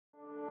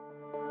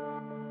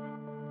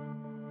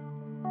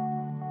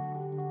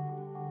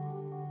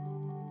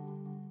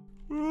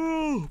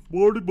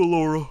Morning,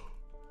 Ballora.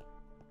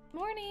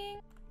 Morning.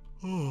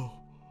 Oh.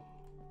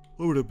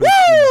 Woo!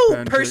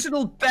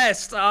 Personal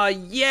best.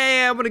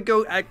 Yeah, I'm gonna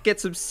go get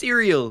some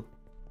cereal.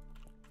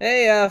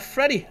 Hey,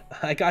 Freddy,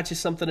 I got you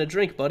something to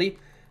drink, buddy.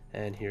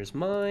 And here's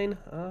mine.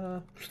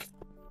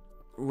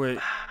 Wait.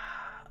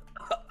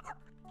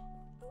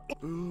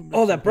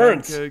 Oh, that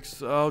burns.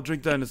 Pancakes. I'll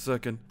drink that in a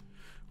second.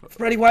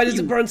 Freddy, why does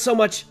it burn so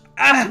much?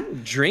 Ah!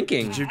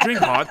 Drinking. Did you drink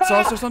hot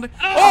sauce or something?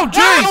 Oh,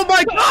 jeez! Oh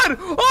my god!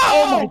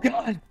 Oh my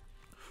god!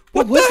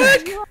 What was the that?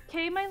 heck? You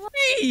okay, my love?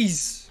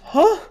 Jeez. Huh?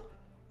 You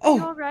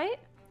Oh, alright?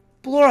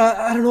 Laura,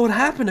 I don't know what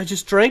happened. I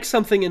just drank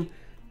something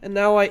and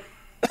now I...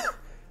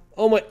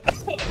 Oh my...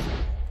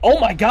 Oh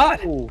my god!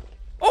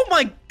 Oh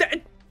my.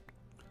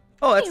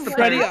 Oh, that's the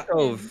Freddy,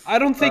 stove. I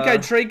don't think I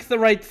drank the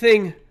right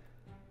thing.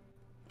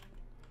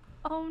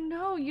 Oh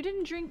no, you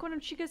didn't drink one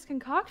of Chica's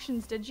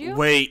concoctions, did you?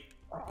 Wait.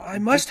 I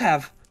must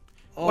have.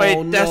 Oh, Wait,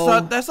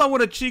 no. that's not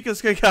one of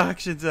Chica's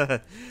concoctions.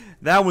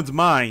 That one's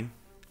mine.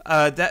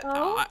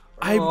 Oh?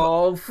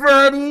 Oh,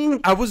 Freddy.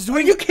 I was Are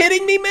doing. you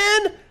kidding me,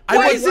 man?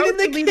 Why is it in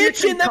the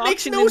kitchen? That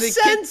makes no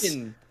sense.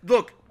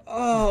 Look.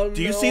 Oh,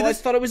 Do you no, see this?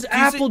 I thought it was Do you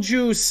apple see-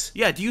 juice.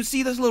 Yeah. Do you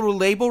see this little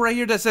label right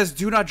here that says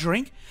 "Do not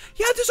drink"?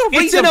 Yeah, there's a It's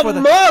reason in for a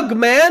that. mug,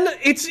 man.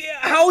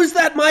 How is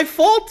that my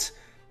fault?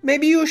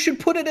 Maybe you should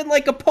put it in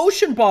like a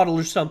potion bottle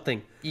or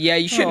something. Yeah,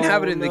 you shouldn't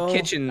have it in no. the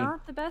kitchen.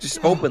 Not the best. Just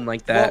idea. open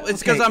like that. Well, it's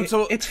because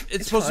Okay,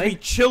 it's supposed to be fine.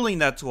 chilling.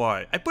 That's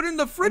why I put it in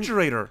the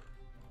refrigerator.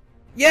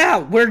 Yeah,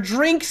 where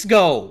drinks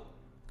go.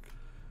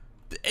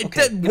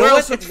 Okay, you know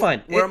what? It's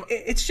fine.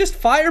 It's just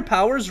fire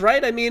powers,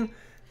 right? I mean,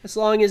 as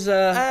long as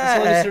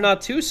they're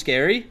not too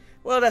scary.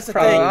 Well, that's the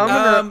Probably. thing.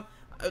 I'm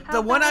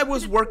The one I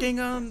was working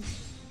on,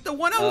 the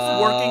one I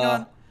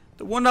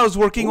was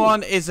working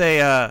on is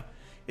a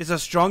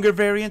stronger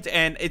variant,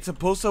 and it's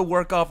supposed to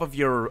work off of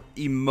your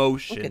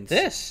emotions. Look at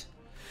this.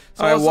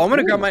 All right, well, I'm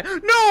gonna grab my.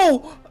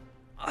 No.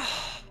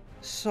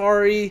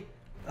 Sorry,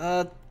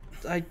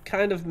 I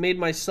kind of made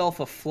myself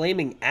a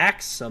flaming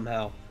axe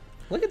somehow.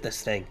 Look at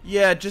this thing.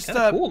 Yeah, just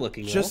Kinda cool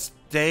looking, just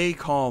stay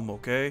calm,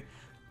 okay?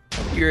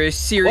 You're a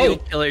serial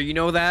Whoa. killer. You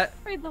know that?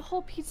 Right, the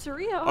whole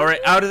pizzeria. All right,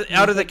 out of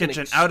the Like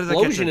kitchen, an out of the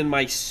explosion kitchen. in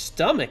my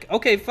stomach.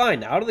 Okay,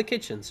 fine. Out of the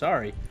kitchen.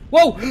 Sorry.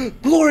 Whoa,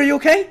 Glory, you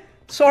okay?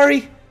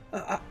 Sorry.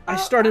 I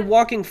started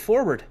walking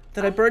forward.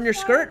 Did I burn your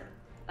skirt?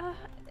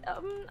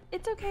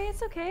 It's okay,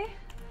 it's okay.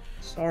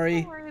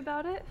 Sorry. Don't worry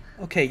about it.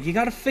 Okay, you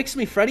gotta fix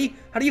me, Freddy.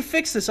 How do you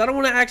fix this? I don't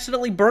want to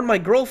accidentally burn my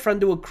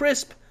girlfriend to a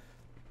crisp.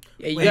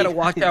 Yeah, you gotta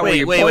walk out.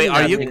 Wait, wait.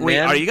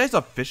 are you guys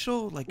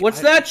official? Like, What's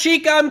that,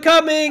 Chica? I'm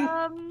coming.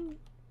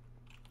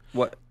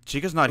 What?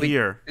 Chica's not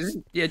here.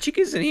 Yeah,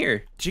 Chica's in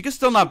here. Chica's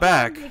still not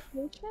back.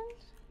 Vacation?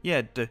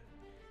 Yeah,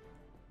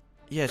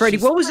 yeah. Freddy,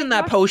 she's- what was in My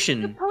that gosh, The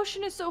potion?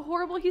 potion is so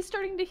horrible. He's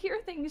starting to hear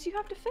things. You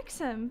have to fix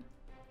him.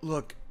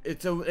 Look,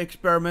 it's a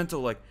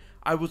experimental. Like,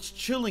 I was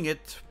chilling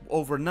it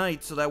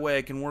overnight so that way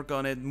I can work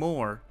on it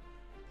more.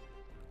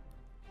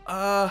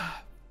 Why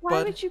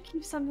But- would you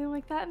keep something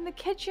like that in the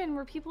kitchen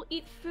where people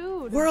eat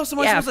food? Where else am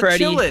I Yeah, supposed Freddy.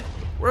 to chill it?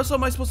 Where else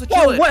am I supposed to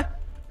chill Whoa, it? what?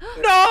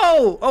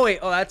 No! Oh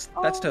wait, that's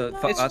Oh, to. no.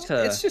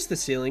 It's just the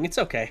ceiling. It's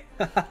okay.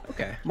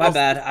 Okay. My Oh,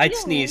 bad. I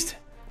ceiling? sneezed.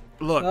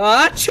 Look,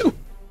 Achoo!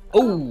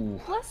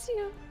 Oh. Bless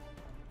you.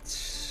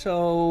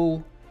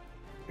 So,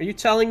 are you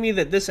telling me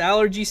that this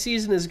allergy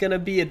season is gonna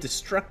be a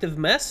destructive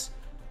mess?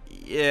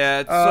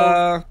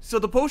 yeah. So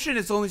the potion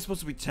is only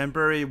supposed to be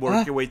temporary.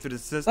 Work your way through the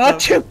system.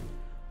 Achoo!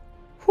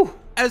 Whew.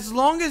 As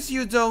long as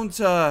you don't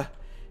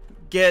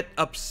get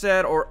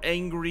upset or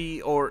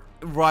angry or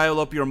rile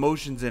up your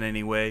emotions in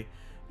any way.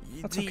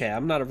 That's okay.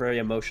 I'm not a very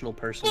emotional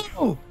person.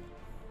 Oh.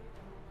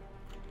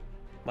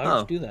 Why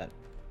would you do that?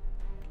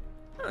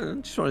 I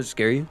just wanted to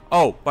scare you.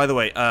 Oh, by the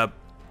way,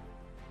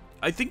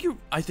 I think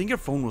your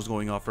phone was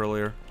going off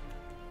earlier.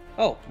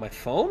 Oh, my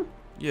phone?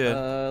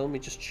 Yeah. Let me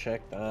just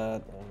check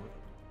that.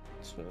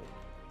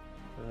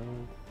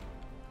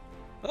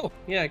 Oh,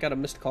 yeah, I got a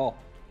missed call.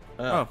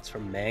 Oh. It's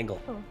from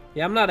Mangle. Oh.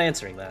 Yeah, I'm not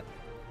answering that.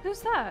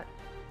 Who's that?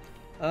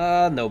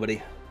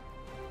 Nobody.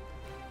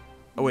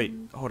 Oh wait,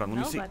 hold on. Let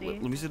me see. Nobody.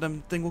 Let me see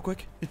them thing real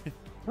quick.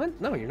 What?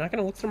 No, you're not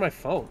gonna look through my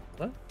phone.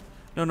 What?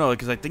 No,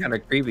 because I think Kind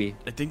of creepy.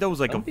 that was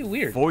like That'd be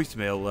weird.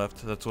 voicemail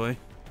left. That's why.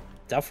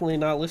 Definitely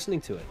not listening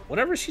to it.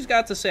 Whatever she's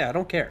got to say, I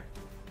don't care.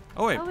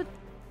 Oh wait. Oh,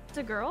 it's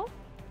a girl?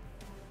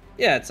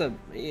 Yeah,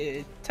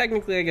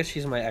 technically, I guess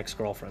she's my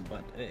ex-girlfriend,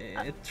 but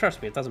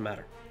trust me, it doesn't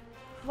matter.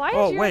 Why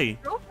Oh, is your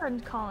wait.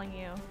 girlfriend calling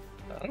you?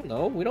 I don't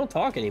know. We don't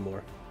talk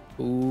anymore.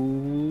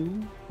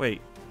 Ooh.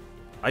 Wait.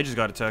 I just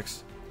got a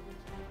text.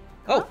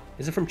 Oh,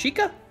 is it from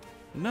Chica?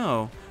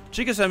 No.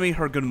 Chica sent me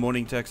her good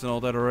morning text and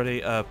all that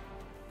already.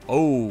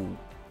 Oh.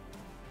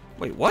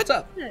 Wait, what? What's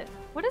up?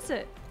 What is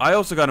it? I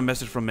also got a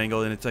message from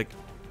Mangle, and it's like,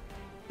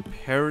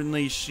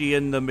 apparently she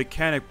and the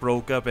mechanic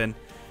broke up and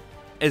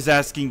is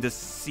asking to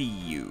see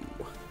you.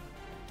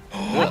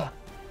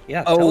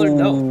 Yeah, tell her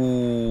no.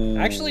 Oh.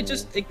 Actually,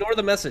 just ignore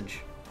the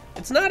message.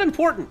 It's not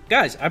important.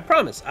 Guys, I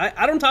promise.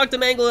 I don't talk to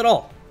Mangle at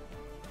all.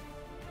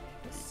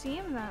 It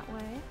seemed that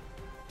way.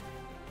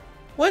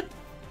 What?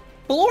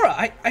 Ballora,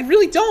 I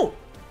really don't.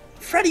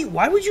 Freddy,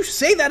 why would you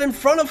say that in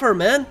front of her,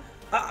 man?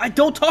 I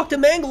don't talk to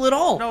Mangle at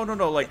all. No,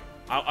 like,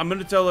 I'm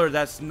gonna tell her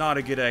that's not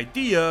a good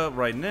idea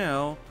right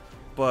now,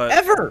 but...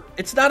 Ever!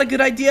 It's not a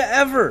good idea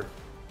ever.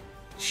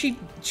 She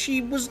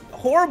was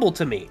horrible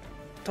to me.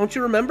 Don't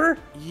you remember?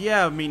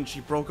 Yeah, I mean,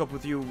 she broke up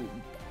with you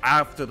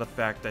after the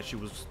fact that she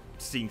was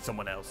seeing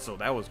someone else, so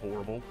that was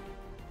horrible.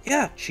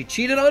 Yeah, she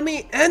cheated on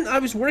me, and I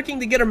was working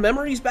to get her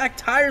memories back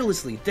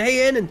tirelessly,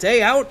 day in and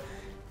day out.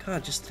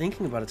 God, just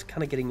thinking about it's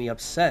kind of getting me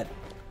upset.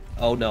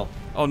 Oh no.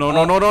 Oh no.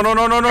 Wait,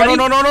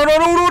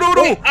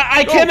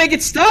 I can't make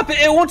it stop.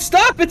 It won't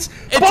stop. It's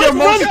your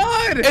motion.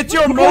 It's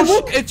your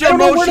motion. It's your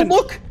motion.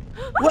 Look.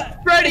 What?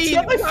 Freddy, it's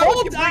not my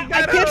fault.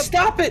 I can't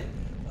stop it.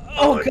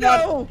 Oh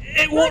god. No.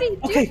 It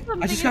won't. Okay,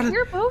 I just gotta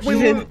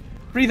breathe in,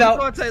 breathe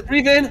out,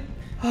 breathe in.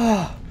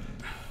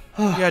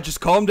 Yeah,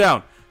 just calm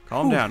down.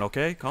 Calm down,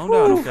 okay? Calm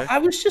down, okay? I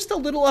was just a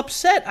little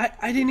upset.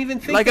 I didn't even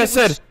think. Like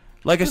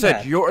I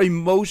said, your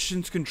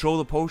emotions control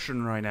the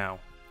potion right now.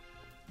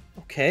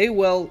 Okay,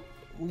 well,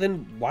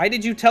 then why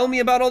did you tell me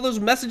about all those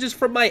messages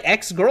from my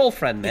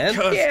ex-girlfriend, man?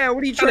 Yeah,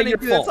 what are you trying to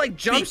do? That's like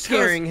jump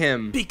scaring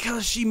him.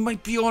 Because she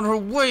might be on her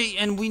way,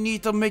 and we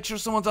need to make sure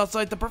someone's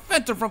outside to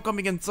prevent her from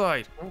coming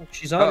inside. Oh,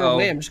 she's on her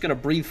way. I'm just gonna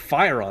breathe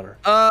fire on her.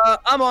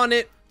 I'm on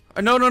it.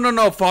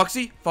 No,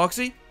 Foxy.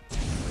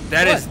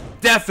 That is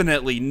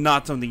definitely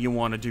not something you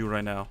want to do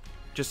right now.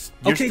 Just,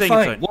 you're okay, staying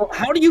fine. inside. Well,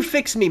 how do you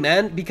fix me,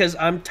 man? Because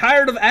I'm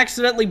tired of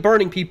accidentally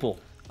burning people.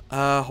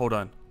 Hold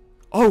on.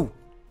 Oh!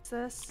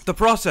 The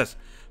process.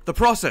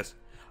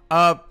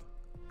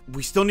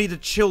 We still need to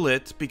chill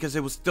it because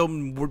it was still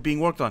being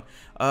worked on.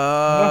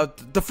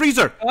 The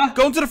freezer.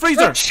 Go into the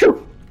freezer.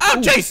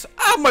 Oh, Chase!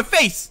 Ah, my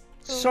face.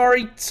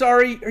 Sorry.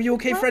 Are you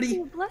okay, Freddy?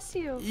 Bless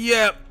you.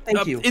 Yeah.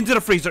 Thank you. Into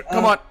the freezer.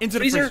 Come on, into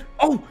the freezer.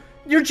 Oh,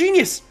 you're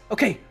genius.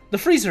 Okay, the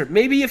freezer.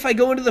 Maybe if I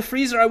go into the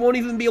freezer, I won't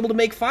even be able to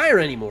make fire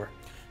anymore.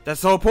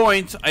 That's the whole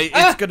point.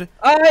 It's gonna.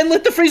 I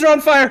lit the freezer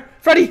on fire.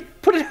 Freddy,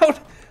 put it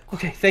out.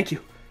 Okay, thank you.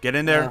 Get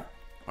in there.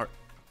 All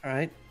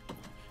right.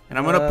 And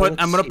I'm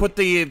gonna put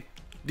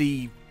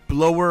the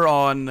blower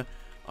on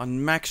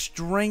max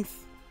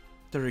strength.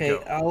 There we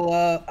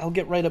go. I'll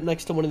get right up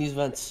next to one of these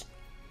vents.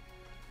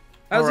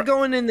 How's it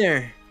going in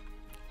there?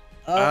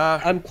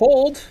 I'm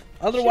cold.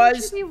 Otherwise,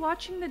 shouldn't you be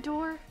watching the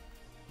door?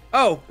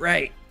 Oh,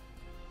 right.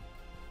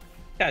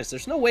 Guys,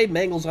 there's no way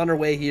Mangle's on her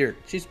way here.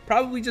 She's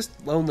probably just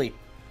lonely.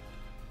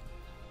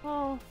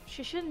 Well,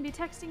 she shouldn't be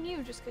texting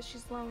you just because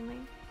she's lonely.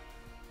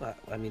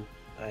 I mean,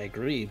 I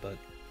agree, but...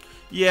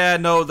 Yeah,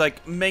 no,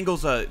 like,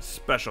 Mangle's a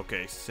special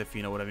case, if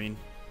you know what I mean.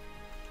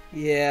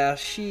 Yeah,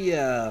 she,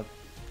 well,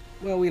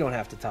 we don't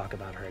have to talk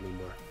about her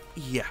anymore.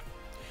 Yeah.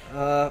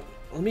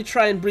 Let me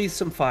try and breathe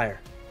some fire.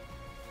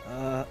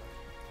 Oh,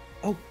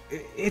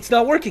 it's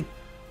not working.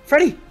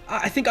 Freddy,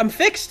 I think I'm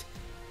fixed.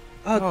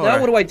 Now right.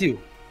 What do I do?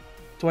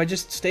 Do I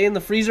just stay in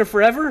the freezer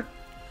forever?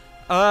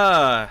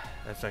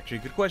 That's actually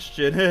a good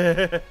question.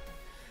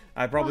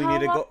 I probably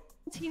need to go...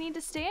 Does he need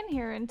to stay in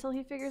here until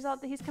he figures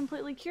out that he's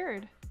completely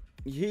cured?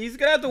 He's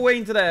gonna have to wait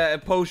until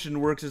that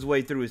potion works his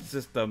way through his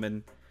system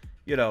and,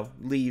 you know,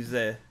 leaves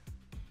it.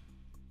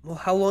 Well,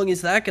 how long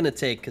is that gonna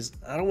take? Because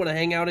I don't want to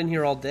hang out in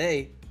here all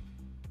day.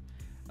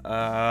 Oh,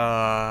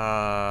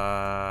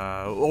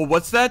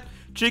 what's that,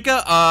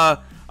 Chica?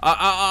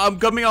 I'm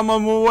coming. I'm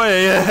on my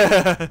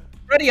way.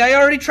 Freddy, I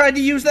already tried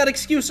to use that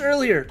excuse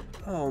earlier.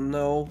 Oh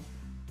no.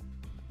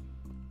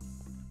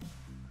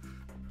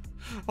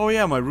 Oh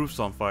yeah, my roof's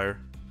on fire.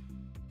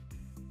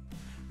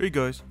 Hey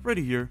guys,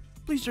 Freddy here.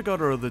 Please check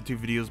out our other 2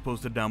 videos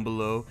posted down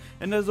below.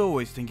 And as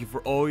always, thank you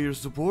for all your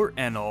support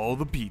and all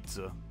the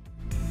pizza.